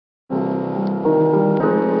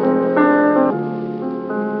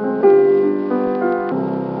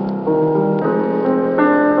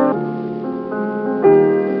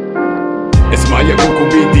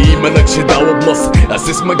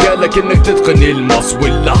اسس مجالك انك تتقن المص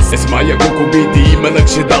واللحظ. اسمع يا كوكو بيدي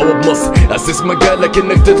مالكش دعوة بمص، اسس مجالك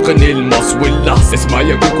انك تتقن المص واللحظ. اسمع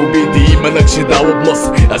يا كوكو بيدي مالكش دعوة بمص،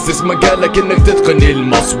 اسس مجالك انك تتقن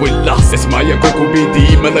المص واللحظ. اسمع يا كوكو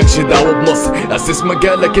بيدي مالكش دعوة بمص، اسس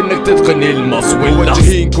مجالك انك تتقن المص واللحظ.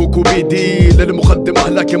 موجهين كوكو بيدي للمقدمة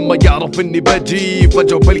لكن ما يعرف اني باجي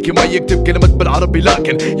فجأة بلكي ما يكتب كلمة بالعربي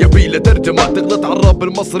لكن يبي له ترجمة تغلط على الراب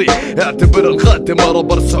المصري. اعتبر الخاتمة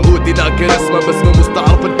رابر سعودي لكن اسمه باسم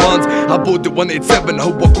مستعرف الفانز. عبود 187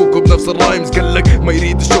 هو كوكو بنفس الرايمز قالك ما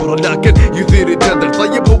يريد الشهرة لكن يثير الجدل.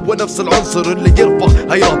 طيب هو نفس العنصر اللي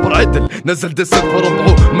يرفع اي رابر عدل نزل دست في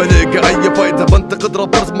ربعه ما لقى اي فايدة. بنتقد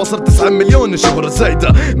رابرز مصر 9 مليون شهرة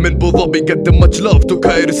زايدة من بوظبي قدم ماتش لاف تو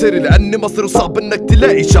كايرو سيري لاني مصري وصعب انك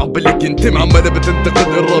تلاقي شعب لك ينتمي. عمالة بتنتقد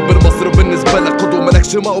الراب المصري وبالنسبة لك قدوة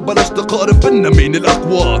مالكش ما وبلاش تقارب بينا مين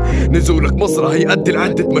الاقوى. نزولك مصر هيؤدي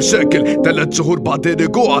لعدة مشاكل 3 شهور بعد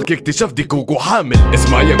رجوعك اكتشفت كوكو حامل.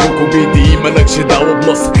 اسمع يا كوكو بيدي مالكش دعوة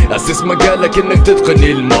بمص، اسس مجالك انك تتقن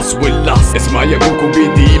المص واللحظ. اسمع يا كوكو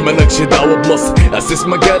بيدي مالكش دعوة بمص، اسس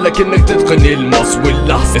مجالك انك تتقن المص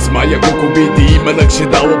واللحظ. اسمع يا كوكو بيدي مالكش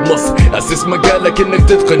دعوة بمص، اسس مجالك انك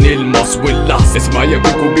تتقن المص واللحظ. اسمع يا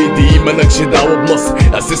كوكو بيدي مالكش دعوة بمص،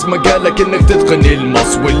 اسس مجالك انك تتقن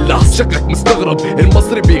المص واللحظ. شكلك مستغرب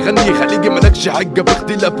المصري بيغني خليجي مالكش حقه في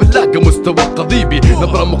اختلاف اللهجة مستوى قضيبي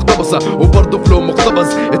نبرة مقتبسة وبرضه فلو مقتبس.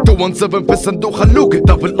 ال 217 في الصندوق خلوك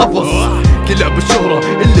انت في القفص. كلاب الشهرة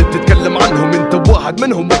اللي بتتكلم عنهم انت واحد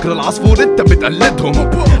منهم بكرة العصفور انت بتقلدهم.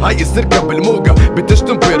 عايز تركب الموجة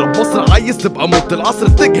بتشتم في راب مصر عايز تبقى موت العصر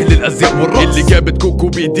اتجه للازياء والرقص. اللي جابت كوكو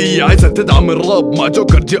بيدي عايزة تدعم الراب مع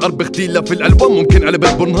جوكر جي ار باختلاف في الالوان ممكن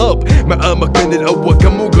قلبت بورنهاب. مقامك من الاول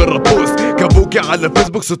كان مجرد بوست كابوكي على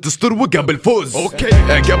فيسبوك 6 سطور وقبل فوز. اوكي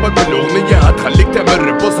اعجابك بالاغنية هتخليك تعمل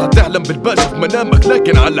ريبوست هتحلم بالباشا في منامك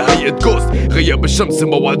لكن على هيئة جوست. غياب الشمس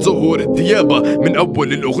موعد ظهور الديابة من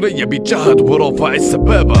اول الاغنية بيتشهد ورافع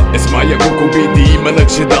السبابة. اسمع يا كوكو بيدي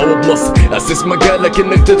مالكش دعوة بمص، اسس مجالك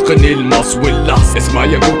انك تتقن المص واللحظ. اسمع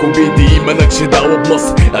يا كوكو بيدي مالكش دعوة بمص،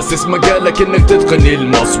 اسس مجالك انك تتقن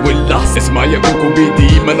المص واللحظ. اسمع يا كوكو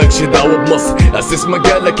بيدي مالكش دعوة بمص، اسس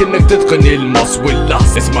مجالك انك تتقن المص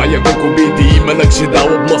واللحظ. اسمع يا كوكو بيدي مالكش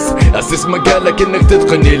دعوة بمص، اسس مجالك انك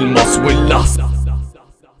تتقن المص واللحظ.